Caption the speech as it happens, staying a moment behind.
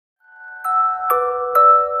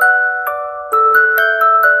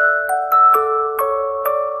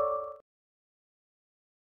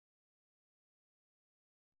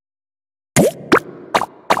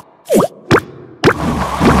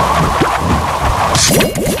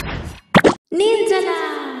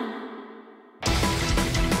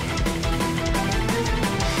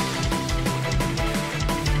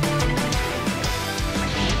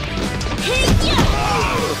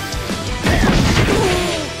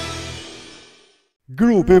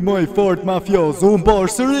Grupi më i fort mafioz unë parë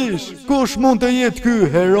sërish. Kush mund të jetë ky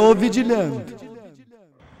hero vigjilent?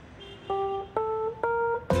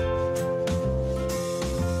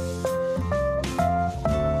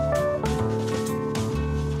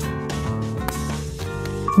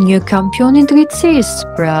 Një kampion i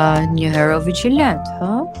drejtësisë, pra një hero vigjilent,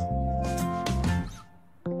 ha?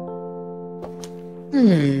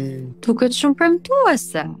 Duket shumë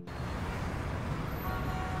premtuese.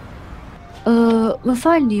 Më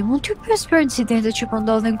falni, mund t'ju pyes për incidentet që po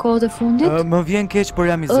ndodhin kohët e fundit? Më vjen keq, por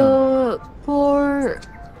jam i zënë. Por...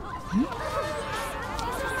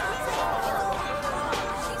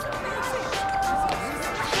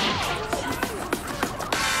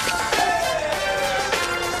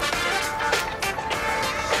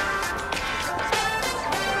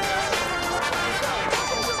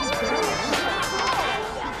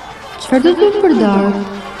 Çfarë do të bëjmë për darkë?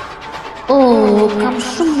 Kam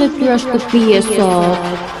shumë detyra shtëpie sot.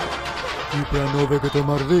 Ti pranove këtë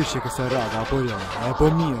marrëveshje kësaj radhe, apo jo? Apo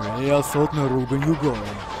mirë, eja sot në rrugën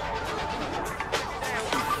jugore.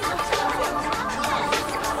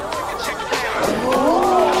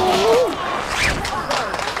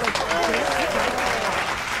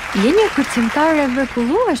 Je një kërcimtare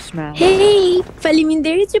mrekullueshme. Hej,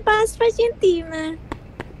 faleminderit që pas faqen time.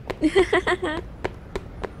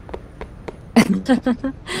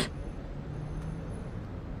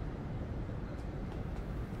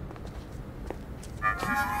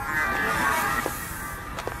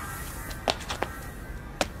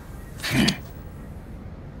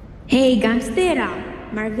 Hej, gangstera,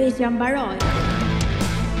 marrëveshja mbaroi.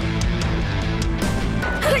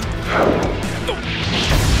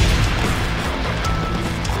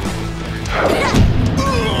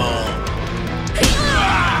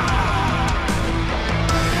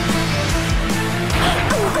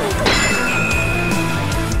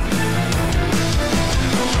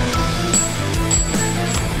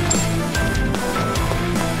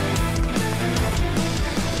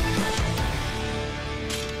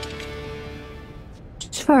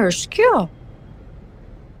 Çfarë është kjo?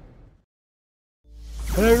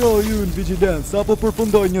 Hero ynë vigjilent, apo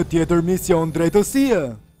përfundoi një tjetër mision drejtësie?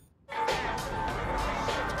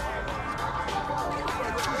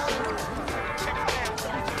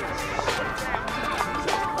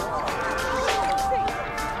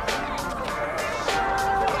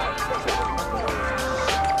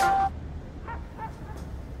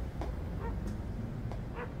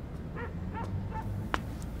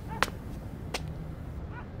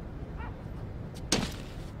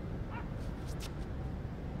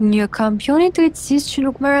 Një kampion i drejtësisë që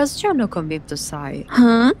nuk merr asgjë në kombim të saj.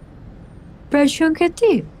 Hë? Pra që në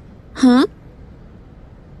këtij. Hë?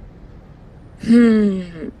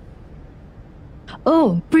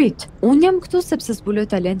 Prit, unë jam këtu sepse zbuloj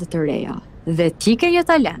talentet të reja. Dhe ti ke një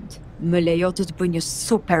talent. Më lejo të të bëj një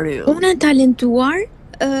super yll. Unë e talentuar?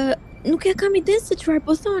 Nuk e kam ide se çfarë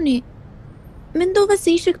po thoni. Mendova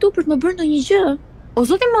se ishe këtu për të më bërë ndonjë gjë. O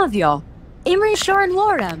zoti madh jo. Emri i Sharon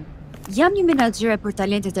Warren. Jam një menaxhere për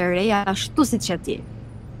talentet e reja ashtu siç je ti.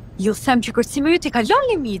 Ju them që kërcimi yt i kalon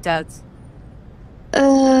limitet.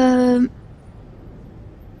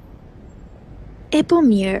 E po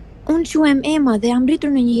mirë, unë quhem Emma dhe jam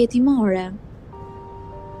rritur në një jetimore.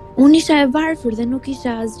 Unë isha e varfër dhe nuk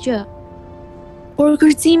isha asgjë. Por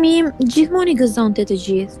kërcimi im gjithmonë i gëzonte të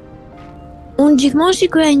gjithë. Unë gjithmonë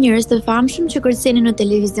shikoja njerëz të famshëm që kërcenin në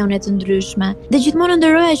televizione të ndryshme dhe gjithmonë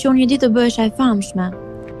ndëroja që unë një ditë të bëhesha e famshme.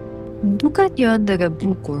 Duket një ëndër e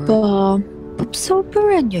bukur. Po pse u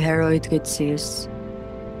bëre një hero i drejtësisë?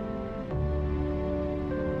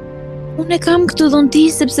 Unë e kam këtë dhunti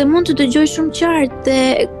sepse mund të dëgjoj shumë qartë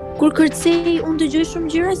dhe kur kërcej unë dëgjoj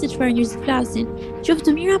shumë gjëra se çfarë njerëzit flasin, qoftë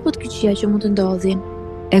të mira apo të këqija që mund të ndodhin.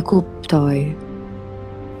 E kuptoj.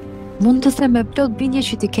 Mund të them me plot bindje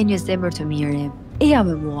që ti ke një zemër të mirë. Eja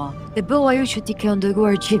me mua, dhe bëu ajo që ti ke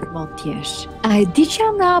ndërruar gjithmonë thjesht. A e di që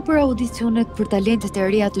jam në hapur audicionet për talentet e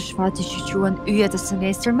reja të shfatit që quhen yjet e së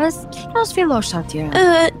nesërmes? Mos fillosh atje.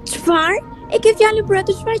 Çfarë? E ke fjalën për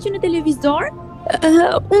atë çfarë që në televizor?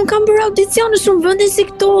 Unë kam bërë audicione shumë vende si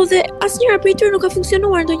këto dhe asnjëra prej tyre nuk ka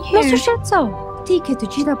funksionuar ndonjëherë. Mos u shqetëso. Ti ke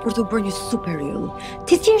të gjitha për të bërë një super yll.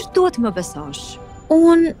 Ti thjesht duhet të më besosh.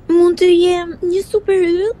 Unë mund të jem një super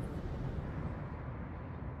yll?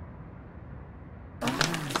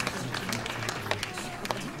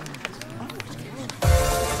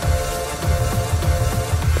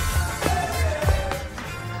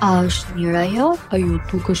 A është mirë ajo? A ju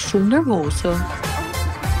duke shumë nervoze?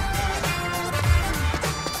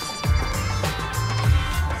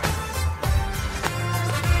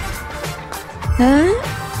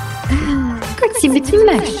 arsimit të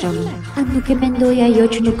mëshëm. Nuk e mendoja jo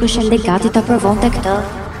që nuk është ende gati të provonte këtë.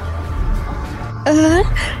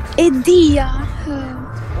 E dija.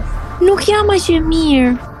 Nuk jam aq e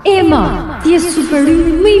mirë. Emma, ti je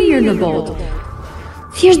superyri më i mirë në botë.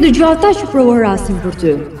 Thjesht dëgjoj ata që provorasin për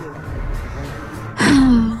ty.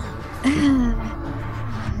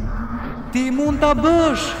 Ti mund ta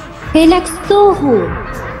bësh. Relaksohu.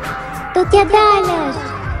 Do t'ja dalësh.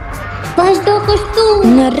 Vazhdo kështu.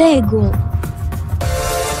 Në rregull.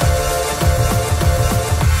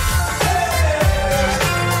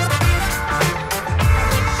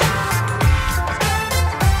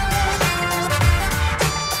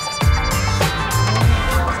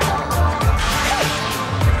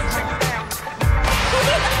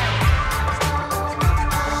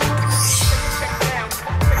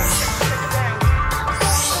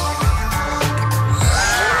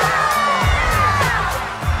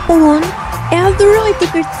 Unë e adhuroj të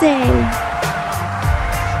kërcej.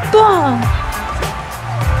 Po!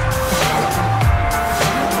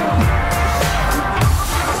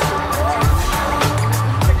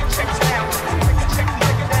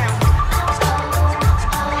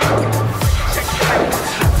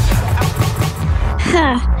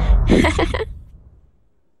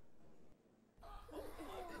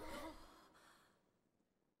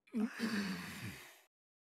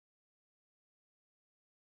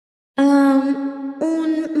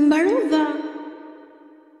 Unë mbarova.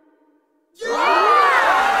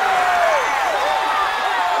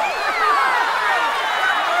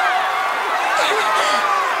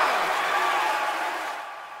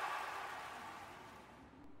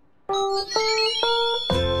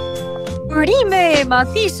 Rime, Emma,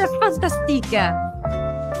 ti ishe fantastike.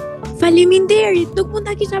 Faleminderit, nuk mund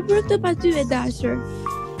ta kisha bërë këtë pa ty e dashur.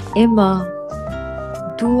 Emma,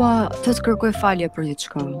 dua të kërkoj falje për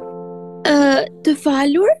diçka. Të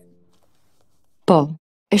falur? Po,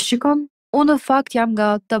 e shikon, unë në fakt jam nga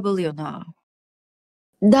WNA.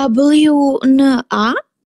 WNA?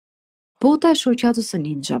 Bota e shoqatës së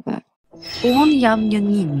ninxhave. Unë jam një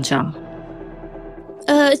ninxha.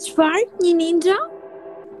 Çfarë? Një ninxha?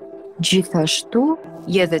 Gjithashtu,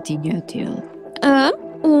 je dhe ti një e tillë.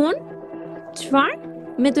 Unë? Çfarë?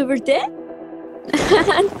 Me të vërtet?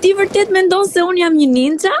 Ti vërtet mendon se unë jam një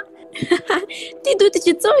ninxha? Ti duhet të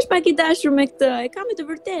qetësohesh pak i dashur me këtë, e kam me të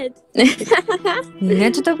vërtet. Ne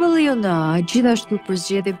të WNA gjithashtu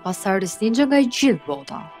përzgjedhim pasardhës ninxha nga gjithë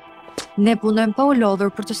bota. Ne punojmë pa u lodhur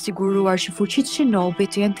për të siguruar që fuqitë Shinobi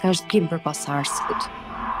të jenë trashëgim për pasardhësit.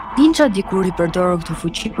 Ninxha dikur i përdorën këtë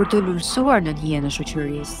fuqi për të lulësuar në hijen e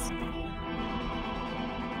shoqërisë.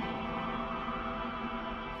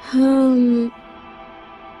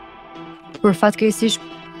 Për fatkeqësisht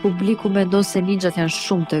publiku mendon se ninxhat janë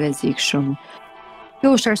shumë të rrezikshëm. Kjo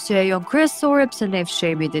është arsyeja jonë kryesore pse ne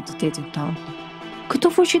fshehemi identitetin tonë. Këto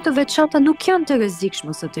fuqi të veçanta nuk janë të rrezikshme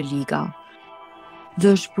ose të liga.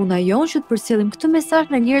 Dhe është puna jonë që të përcjellim këtë mesazh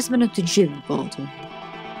në njerëzve në të gjithë botën.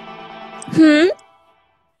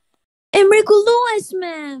 E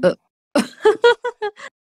mrekullueshme.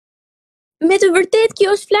 Me të vërtet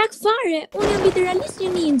kjo është flak fare. Unë jam literalisht një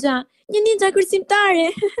ninxha kërcimtare.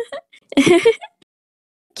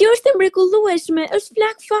 Kjo është e mrekullueshme, është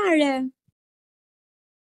flak fare.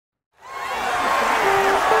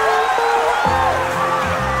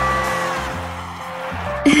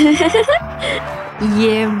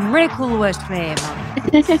 Je mrekullueshme, Emma.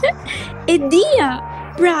 E dija.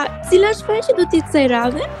 Pra, cila shfaqje do t'i kësaj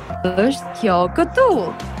radhe? Është kjo këtu.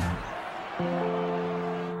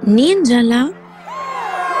 Ninxhala.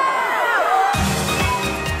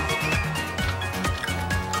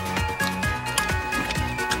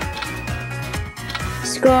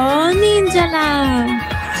 Shko, ninxhala.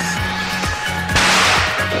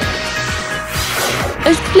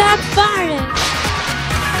 Është plak fare.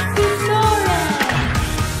 Kulor.